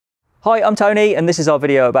Hi, I'm Tony and this is our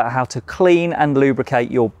video about how to clean and lubricate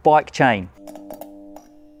your bike chain.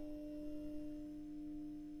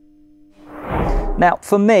 Now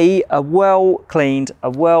for me, a well cleaned, a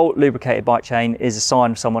well lubricated bike chain is a sign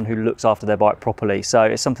of someone who looks after their bike properly. So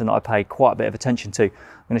it's something that I pay quite a bit of attention to. I'm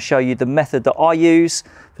going to show you the method that I use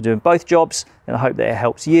for doing both jobs and I hope that it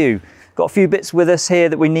helps you. Got a few bits with us here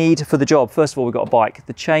that we need for the job. First of all, we've got a bike.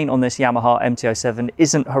 The chain on this Yamaha MT-07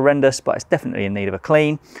 isn't horrendous, but it's definitely in need of a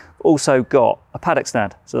clean. Also got a paddock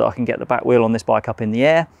stand so that I can get the back wheel on this bike up in the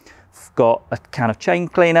air. I've got a can of chain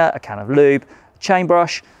cleaner, a can of lube, a chain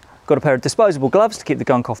brush. Got a pair of disposable gloves to keep the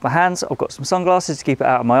gunk off my hands. I've got some sunglasses to keep it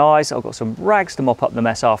out of my eyes. I've got some rags to mop up the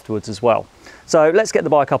mess afterwards as well. So let's get the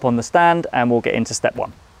bike up on the stand and we'll get into step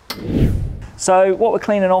one. So what we're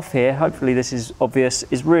cleaning off here, hopefully this is obvious,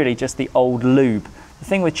 is really just the old lube. The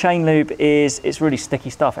thing with chain lube is it's really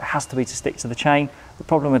sticky stuff. It has to be to stick to the chain. The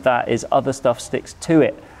problem with that is other stuff sticks to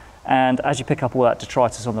it. And as you pick up all that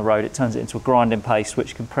detritus on the road, it turns it into a grinding paste,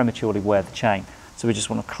 which can prematurely wear the chain. So we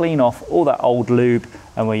just want to clean off all that old lube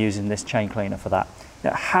and we're using this chain cleaner for that.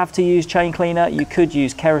 You don't have to use chain cleaner. You could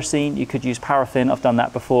use kerosene, you could use paraffin. I've done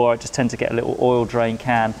that before. I just tend to get a little oil drain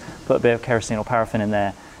can, put a bit of kerosene or paraffin in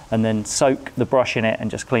there and then soak the brush in it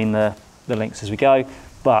and just clean the links as we go.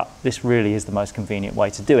 But this really is the most convenient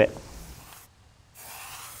way to do it.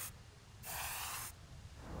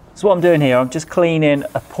 So what I'm doing here, I'm just cleaning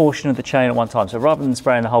a portion of the chain at one time. So rather than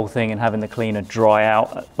spraying the whole thing and having the cleaner dry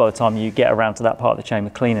out by the time you get around to that part of the chain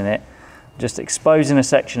with cleaning it, just exposing a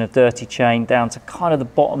section of dirty chain down to kind of the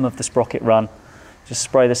bottom of the sprocket run. Just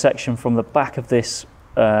spray the section from the back of this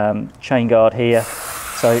chain guard here.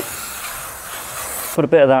 So put a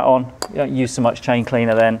bit of that on, you don't use so much chain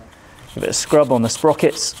cleaner then. Give it a scrub on the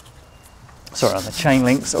sprockets, sorry, on the chain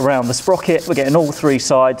links around the sprocket. We're getting all three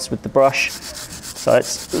sides with the brush. So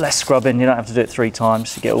it's less scrubbing, you don't have to do it 3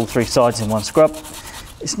 times, you get all 3 sides in one scrub.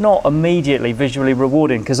 It's not immediately visually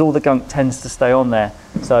rewarding because all the gunk tends to stay on there.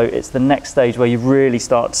 So it's the next stage where you really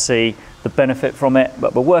start to see the benefit from it,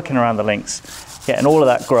 but we're working around the links, getting all of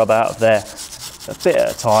that grub out of there a bit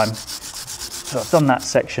at a time. So I've done that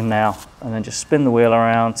section now, and then just spin the wheel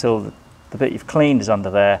around till the bit you've cleaned is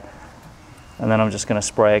under there. And then I'm just gonna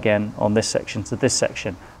spray again on this section to this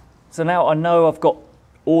section. So now I know I've got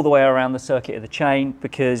all the way around the circuit of the chain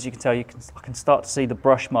because you can tell I can start to see the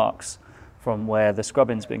brush marks from where the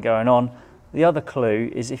scrubbing's been going on. The other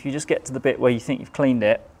clue is if you just get to the bit where you think you've cleaned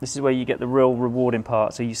it, this is where you get the real rewarding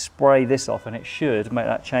part. So you spray this off and it should make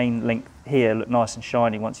that chain link here look nice and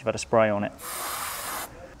shiny once you've had a spray on it.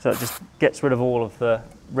 So it just gets rid of all of the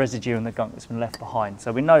residue and the gunk that's been left behind.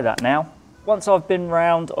 So we know that now. Once I've been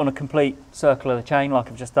round on a complete circle of the chain like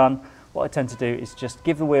I've just done, what I tend to do is just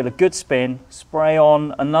give the wheel a good spin, spray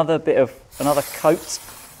on another coat.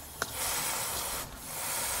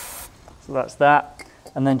 So that's that.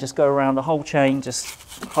 And then just go around the whole chain, just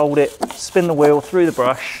hold it, spin the wheel through the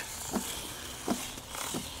brush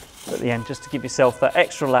at the end, just to give yourself that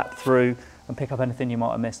extra lap through and pick up anything you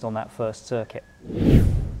might have missed on that first circuit.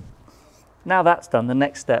 Now that's done, the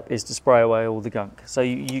next step is to spray away all the gunk. So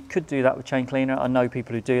you could do that with chain cleaner. I know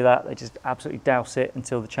people who do that. They just absolutely douse it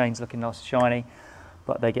until the chain's looking nice and shiny,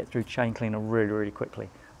 but they get through chain cleaner really, really quickly.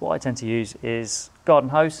 What I tend to use is garden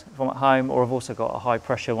hose if I'm at home, or I've also got a high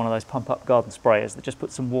pressure, one of those pump up garden sprayers that just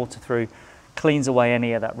puts some water through, cleans away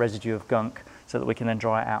any of that residue of gunk so that we can then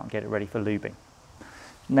dry it out and get it ready for lubing.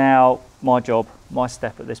 Now, my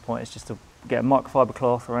step at this point is just to get a microfiber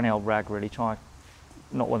cloth or any old rag really,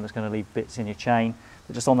 not one that's going to leave bits in your chain,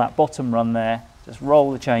 but just on that bottom run there, just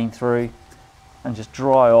roll the chain through and just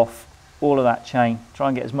dry off all of that chain. Try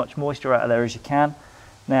and get as much moisture out of there as you can.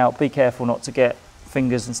 Now be careful not to get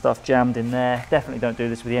fingers and stuff jammed in there. Definitely don't do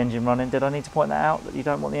this with the engine running. Did I need to point that out, that you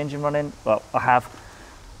don't want the engine running? Well, I have.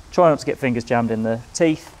 Try not to get fingers jammed in the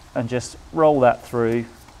teeth and just roll that through,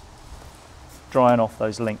 drying off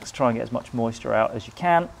those links. Try and get as much moisture out as you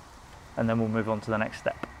can, and then we'll move on to the next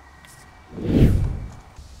step.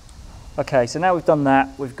 Okay, so now we've done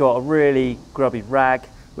that, we've got a really grubby rag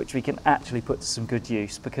which we can actually put to some good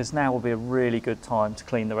use, because now will be a really good time to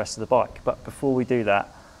clean the rest of the bike. But before we do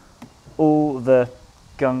that, all the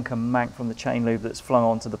gunk and mank from the chain lube that's flung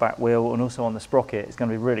onto the back wheel and also on the sprocket is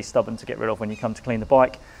going to be really stubborn to get rid of when you come to clean the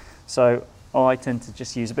bike. So I tend to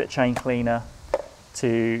just use a bit of chain cleaner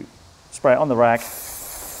to spray it on the rag,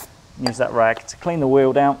 use that rag to clean the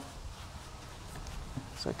wheel down.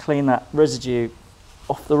 So clean that residue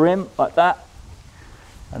off the rim like that,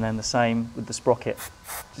 and then the same with the sprocket.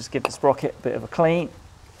 Just give the sprocket a bit of a clean,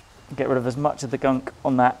 get rid of as much of the gunk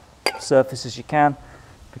on that surface as you can,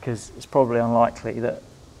 because it's probably unlikely that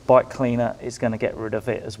bike cleaner is going to get rid of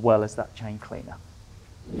it as well as that chain cleaner.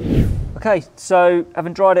 Okay, so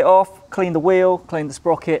having dried it off, cleaned the wheel, cleaned the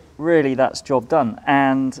sprocket, really that's job done.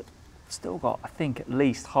 And still got, I think, at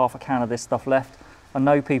least half a can of this stuff left. I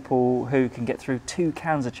know people who can get through 2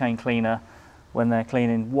 cans of chain cleaner when they're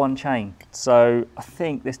cleaning 1 chain. So I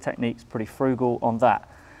think this technique's pretty frugal on that.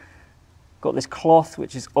 Got this cloth,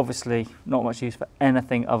 which is obviously not much use for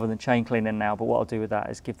anything other than chain cleaning now, but what I'll do with that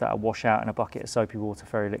is give that a wash out in a bucket of soapy water,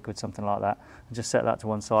 fairy liquid, something like that, and just set that to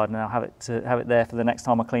one side, and I'll have it there for the next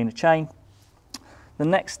time I clean a chain. The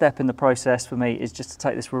next step in the process for me is just to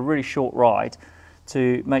take this for a really short ride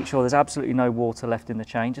to make sure there's absolutely no water left in the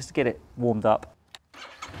chain, just to get it warmed up.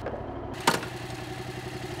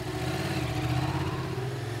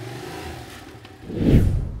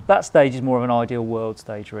 That stage is more of an ideal world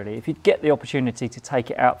stage, really. If you get the opportunity to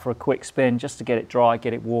take it out for a quick spin just to get it dry,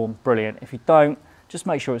 get it warm, brilliant. If you don't, just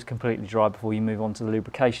make sure it's completely dry before you move on to the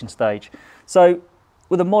lubrication stage. So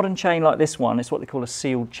with a modern chain like this one, it's what they call a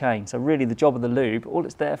sealed chain. So really the job of the lube, all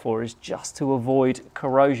it's there for is just to avoid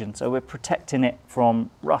corrosion. So we're protecting it from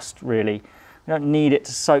rust, really. We don't need it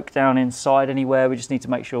to soak down inside anywhere. We just need to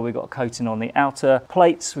make sure we've got a coating on the outer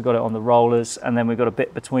plates, we've got it on the rollers, and then we've got a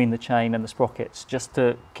bit between the chain and the sprockets just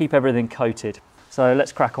to keep everything coated. So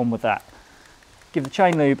let's crack on with that. Give the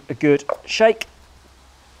chain lube a good shake.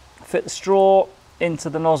 Fit the straw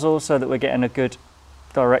into the nozzle so that we're getting a good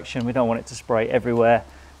direction. We don't want it to spray everywhere.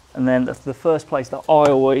 And then the first place that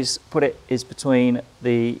I always put it is between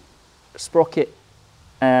the sprocket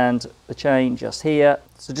and the chain, just here.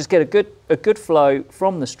 So just get a good flow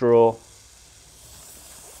from the straw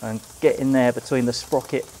and get in there between the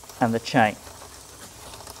sprocket and the chain.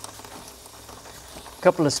 A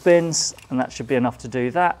couple of spins and that should be enough to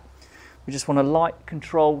do that. We just want a light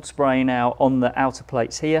controlled spray now on the outer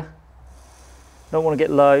plates here. Don't want to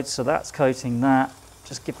get loads, so that's coating that.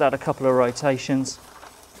 Just give that a couple of rotations.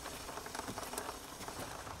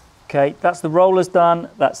 Okay, that's the rollers done,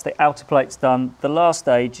 that's the outer plates done. The last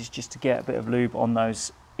stage is just to get a bit of lube on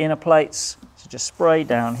those inner plates. So just spray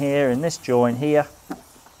down here in this joint here.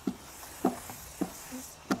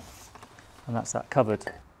 And that's that covered.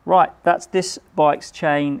 Right, that's this bike's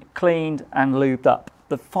chain cleaned and lubed up.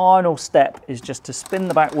 The final step is just to spin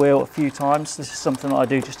the back wheel a few times. This is something that I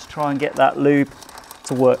do just to try and get that lube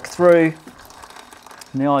to work through.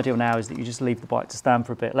 And the ideal now is that you just leave the bike to stand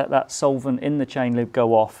for a bit. Let that solvent in the chain lube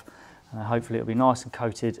go off. And hopefully it'll be nice and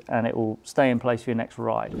coated and it will stay in place for your next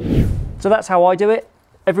ride. So that's how I do it.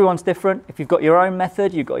 Everyone's different. If you've got your own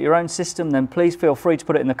method, you've got your own system, then please feel free to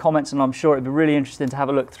put it in the comments, and I'm sure it'd be really interesting to have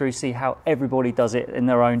a look through, see how everybody does it in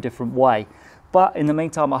their own different way. But in the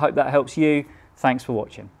meantime, I hope that helps you. Thanks for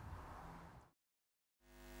watching.